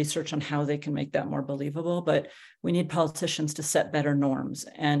some good research on how they can make that more believable, but we need politicians to set better norms.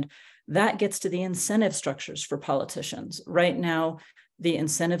 And that gets to the incentive structures for politicians. Right now, the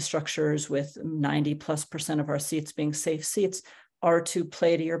incentive structures with 90+% of our seats being safe seats are to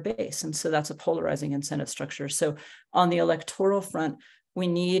play to your base. And so that's a polarizing incentive structure. So on the electoral front, we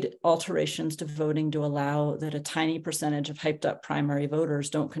need alterations to voting to allow that a tiny percentage of hyped up primary voters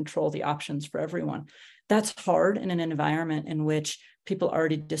don't control the options for everyone. That's hard in an environment in which people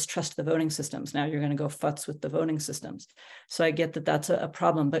already distrust the voting systems. Now you're going to go futz with the voting systems. So I get that that's a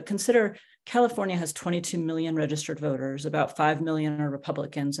problem, but consider California has 22 million registered voters, about 5 million are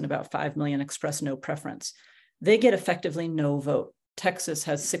Republicans and about 5 million express no preference. They get effectively no vote. Texas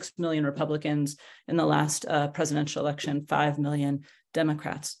has 6 million Republicans in the last presidential election, 5 million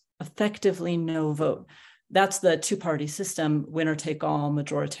Democrats, effectively no vote. That's the two-party system, winner-take-all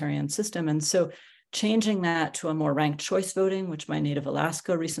majoritarian system. And so changing that to a more ranked choice voting, which my native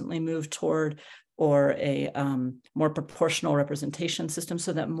Alaska recently moved toward, or a more proportional representation system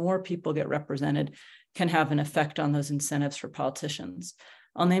so that more people get represented, can have an effect on those incentives for politicians.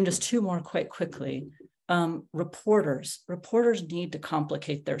 I'll name just 2 more quite quickly. Reporters need to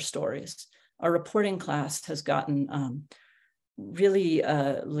complicate their stories. Our reporting class has gotten really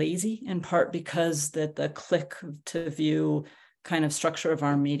lazy, in part because that the click to view kind of structure of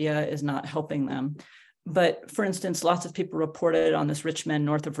our media is not helping them. But for instance, lots of people reported on this Rich Men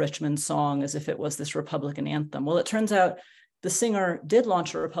North of Richmond song as if it was this Republican anthem. Well, it turns out the singer did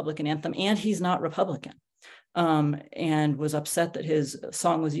launch a Republican anthem and he's not Republican. And was upset that his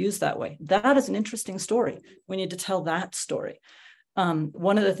song was used that way. That is an interesting story. We need to tell that story.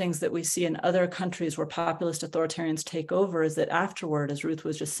 One of the things that we see in other countries where populist authoritarians take over is that afterward, as Ruth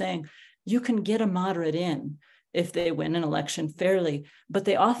was just saying, you can get a moderate in if they win an election fairly, but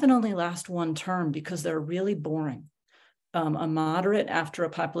they often only last 1 term because they're really boring. A moderate after a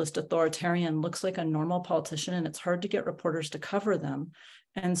populist authoritarian looks like a normal politician, and it's hard to get reporters to cover them.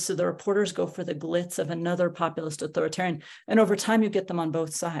 And so the reporters go for the glitz of another populist authoritarian. And over time, you get them on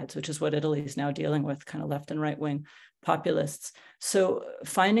both sides, which is what Italy is now dealing with, kind of left and right wing populists. So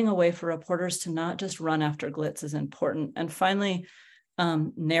finding a way for reporters to not just run after glitz is important. And finally,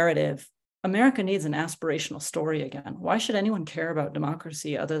 narrative. America needs an aspirational story again. Why should anyone care about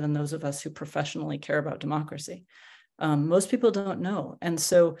democracy other than those of us who professionally care about democracy? Most people don't know. And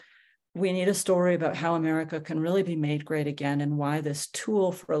so we need a story about how America can really be made great again and why this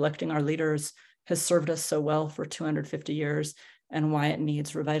tool for electing our leaders has served us so well for 250 years and why it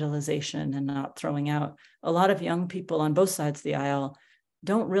needs revitalization and not throwing out. A lot of young people on both sides of the aisle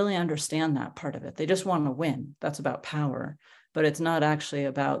don't really understand that part of it. They just want to win. That's about power, but it's not actually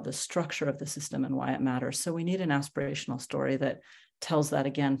about the structure of the system and why it matters. So we need an aspirational story that tells that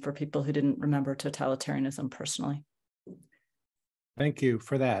again for people who didn't remember totalitarianism personally. Thank you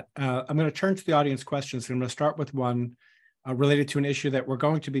for that. I'm going to turn to the audience questions. I'm going to start with one related to an issue that we're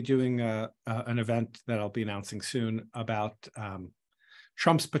going to be doing an event that I'll be announcing soon about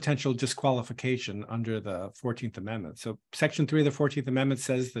Trump's potential disqualification under the 14th Amendment. So Section 3 of the 14th Amendment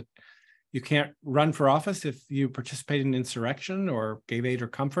says that you can't run for office if you participate in insurrection or gave aid or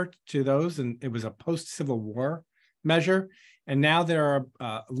comfort to those. And it was a post-Civil War measure. And now there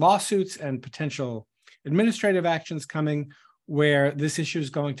are lawsuits and potential administrative actions coming where this issue is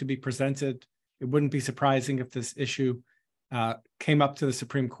going to be presented. It wouldn't be surprising if this issue came up to the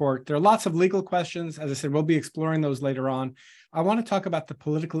Supreme Court. There are lots of legal questions. As I said, we'll be exploring those later on. I want to talk about the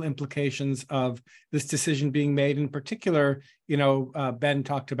political implications of this decision being made. In particular, Ben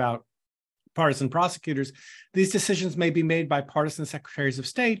talked about partisan prosecutors. These decisions may be made by partisan secretaries of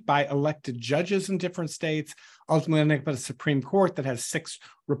state, by elected judges in different states, ultimately ending up at a Supreme Court that has 6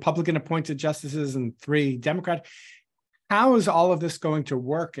 Republican appointed justices and 3 Democrat. How is all of this going to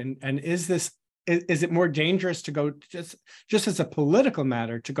work? And is it more dangerous to go just as a political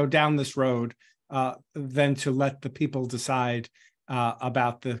matter to go down this road than to let the people decide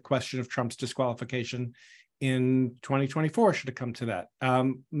about the question of Trump's disqualification in 2024, should it come to that?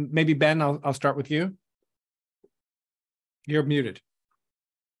 Maybe Ben, I'll start with you. You're muted.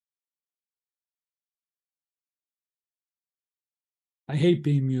 I hate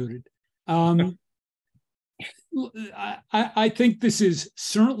being muted. I think this is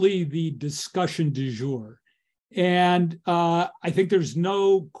certainly the discussion du jour. And I think there's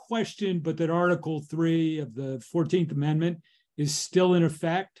no question but that Article 3 of the 14th Amendment is still in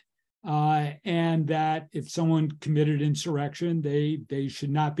effect, and that if someone committed insurrection, they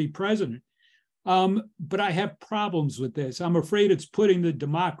should not be president. But I have problems with this. I'm afraid it's putting the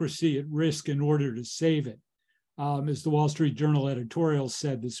democracy at risk in order to save it, as the Wall Street Journal editorial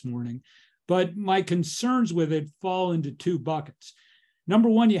said this morning. But my concerns with it fall into 2 buckets. Number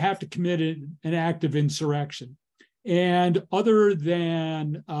one, you have to commit an act of insurrection. And other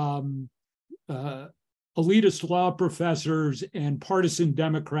than elitist law professors and partisan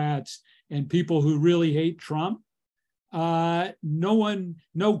Democrats and people who really hate Trump,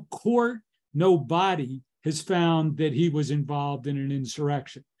 no court, no body has found that he was involved in an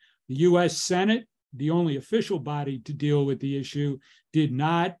insurrection. The US Senate, the only official body to deal with the issue, did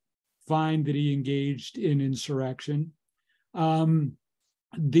not find that he engaged in insurrection. No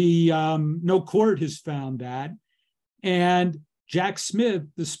court has found that. And Jack Smith,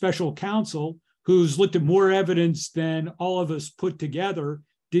 the special counsel, who's looked at more evidence than all of us put together,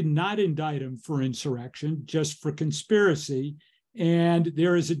 did not indict him for insurrection, just for conspiracy. And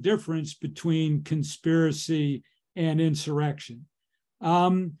there is a difference between conspiracy and insurrection,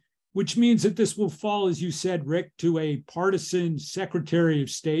 which means that this will fall, as you said, Rick, to a partisan Secretary of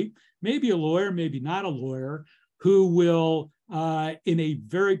State, maybe a lawyer, maybe not a lawyer, who will, in a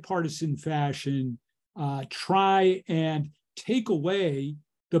very partisan fashion, try and take away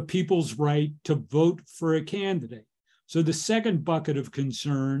the people's right to vote for a candidate. So the second bucket of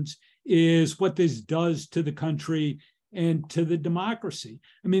concerns is what this does to the country and to the democracy.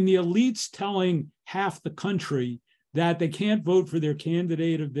 I mean, the elites telling half the country that they can't vote for their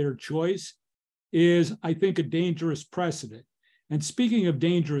candidate of their choice is, I think, a dangerous precedent. And speaking of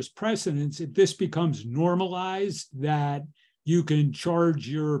dangerous precedents, if this becomes normalized that you can charge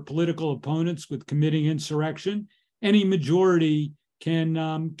your political opponents with committing insurrection, any majority can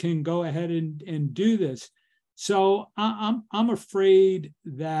go ahead and do this. So I'm afraid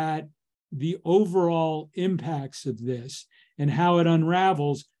that the overall impacts of this and how it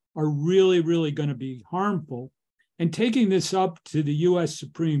unravels are really, really going to be harmful. And taking this up to the US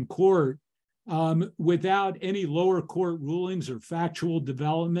Supreme Court without any lower court rulings or factual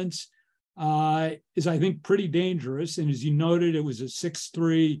developments is, I think, pretty dangerous. And as you noted, it was a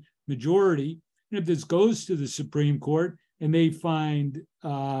 6-3 majority. And if this goes to the Supreme Court and they find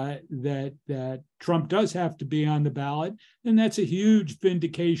that Trump does have to be on the ballot, then that's a huge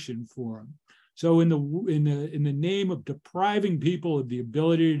vindication for him. So in the name of depriving people of the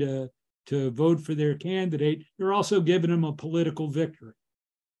ability to vote for their candidate, you're also giving them a political victory.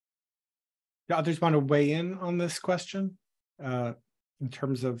 Do others want to weigh in on this question in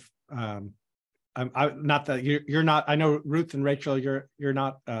terms of not that you're not? I know Ruth and Rachel, you're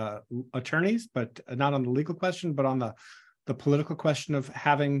not attorneys, but not on the legal question, but on the political question of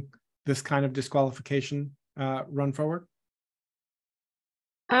having this kind of disqualification run forward.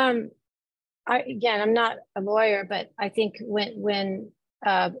 I'm not a lawyer, but I think when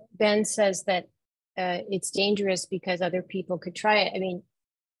Ben says that it's dangerous because other people could try it, I mean,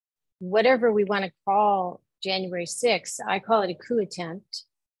 whatever we want to call January 6th, I call it a coup attempt.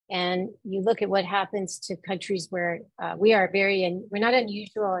 And you look at what happens to countries where we're not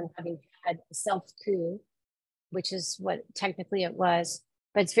unusual in having had a self-coup, which is what technically it was,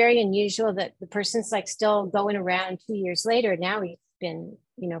 but it's very unusual that the person's like still going around 2 years later. Now he's been,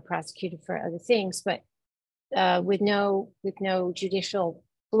 prosecuted for other things, but with no judicial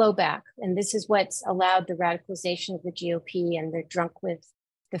blowback. And this is what's allowed the radicalization of the GOP, and they're drunk with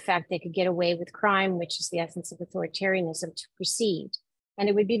the fact they could get away with crime, which is the essence of authoritarianism, to proceed. And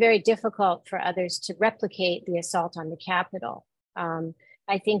it would be very difficult for others to replicate the assault on the Capitol.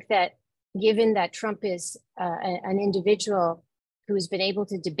 I think that given that Trump is an individual who's been able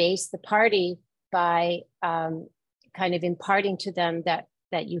to debase the party by kind of imparting to them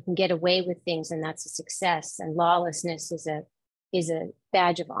that you can get away with things and that's a success, and lawlessness is a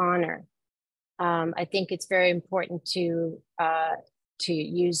badge of honor. I think it's very important to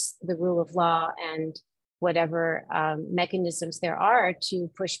use the rule of law and whatever mechanisms there are to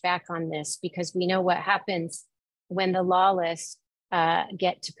push back on this, because we know what happens when the lawless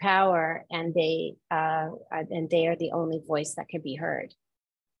get to power and they are the only voice that can be heard.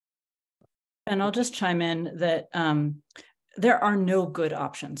 And I'll just chime in that there are no good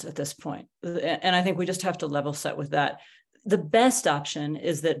options at this point. And I think we just have to level set with that. The best option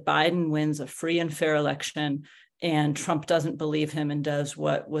is that Biden wins a free and fair election and Trump doesn't believe him and does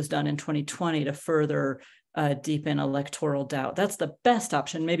what was done in 2020 to further deepen electoral doubt. That's the best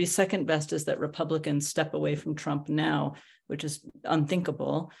option. Maybe second best is that Republicans step away from Trump now, which is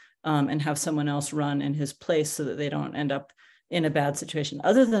unthinkable, and have someone else run in his place so that they don't end up in a bad situation.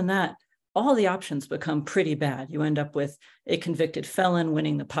 Other than that, all the options become pretty bad. You end up with a convicted felon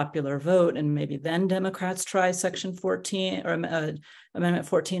winning the popular vote, and maybe then Democrats try Section 14 or Amendment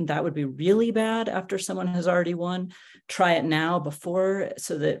 14. That would be really bad after someone has already won. Try it now before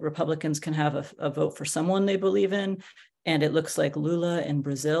so that Republicans can have a vote for someone they believe in. And it looks like Lula in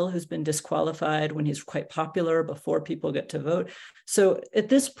Brazil, who's been disqualified when he's quite popular before people get to vote. So at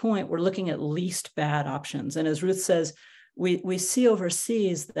this point, we're looking at least bad options. And as Ruth says, we see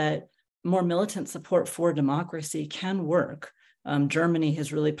overseas that more militant support for democracy can work. Germany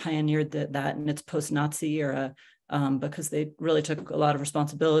has really pioneered that in its post-Nazi era because they really took a lot of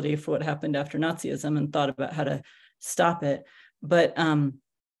responsibility for what happened after Nazism and thought about how to stop it. But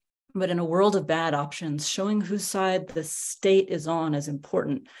in a world of bad options, showing whose side the state is on is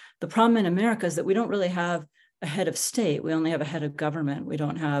important. The problem in America is that we don't really have a head of state. We only have a head of government. We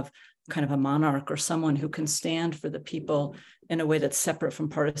don't have kind of a monarch or someone who can stand for the people in a way that's separate from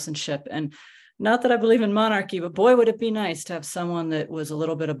partisanship. And not that I believe in monarchy, but boy, would it be nice to have someone that was a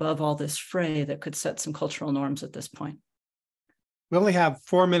little bit above all this fray that could set some cultural norms at this point. We only have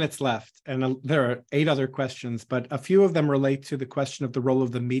 4 minutes left, and there are 8 other questions, but a few of them relate to the question of the role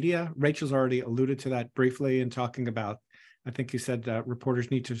of the media. Rachel's already alluded to that briefly in talking about, I think you said reporters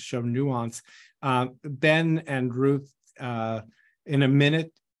need to show nuance. Ben and Ruth, in a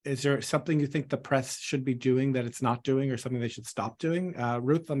minute, is there something you think the press should be doing that it's not doing, or something they should stop doing?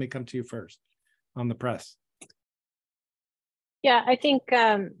 Ruth, let me come to you first on the press. Yeah, I think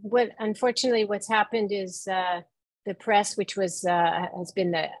unfortunately what's happened is the press, which has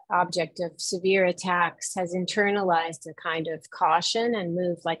been the object of severe attacks, has internalized a kind of caution and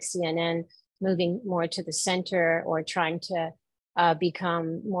moved, like CNN, moving more to the center or trying to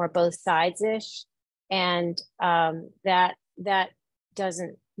become more both sides-ish. And that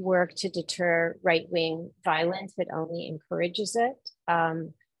doesn't work to deter right-wing violence. It only encourages it.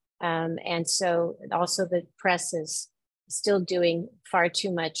 And so also the press is still doing far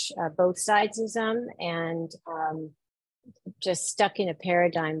too much both sidesism and just stuck in a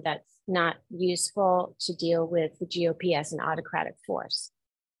paradigm that's not useful to deal with the GOP as an autocratic force.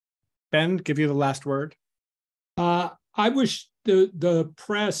 Ben, give you the last word. I wish the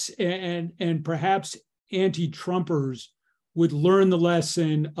press and perhaps anti-Trumpers would learn the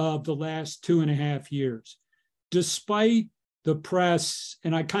lesson of the last 2.5 years. Despite the press,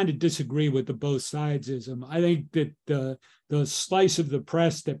 and I kind of disagree with the both sidesism, I think that the slice of the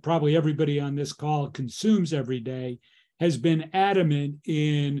press that probably everybody on this call consumes every day has been adamant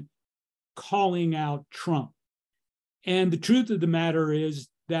in calling out Trump. And the truth of the matter is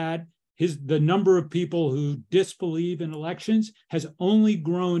that the number of people who disbelieve in elections has only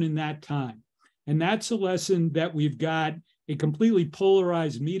grown in that time. And that's a lesson that we've got a completely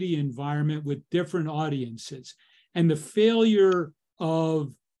polarized media environment with different audiences. And the failure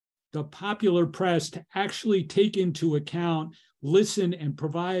of the popular press to actually take into account, listen, and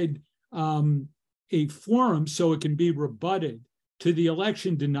provide a forum so it can be rebutted to the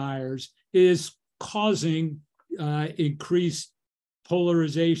election deniers is causing increased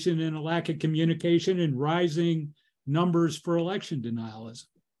polarization and a lack of communication and rising numbers for election denialism.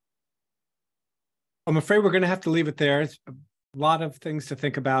 I'm afraid we're going to have to leave it there. It's a lot of things to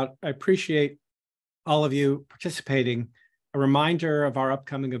think about. I appreciate all of you participating. A reminder of our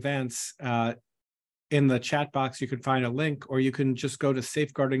upcoming events. In the chat box, you can find a link, or you can just go to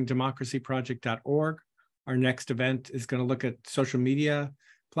safeguardingdemocracyproject.org. Our next event is going to look at social media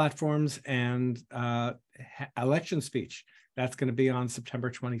platforms and election speech. That's going to be on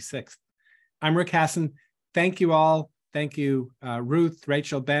September 26th. I'm Rick Hasen. Thank you all Thank you, Ruth,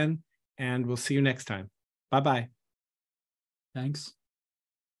 Rachel, Ben, and we'll see you next time. Bye-bye. Thanks.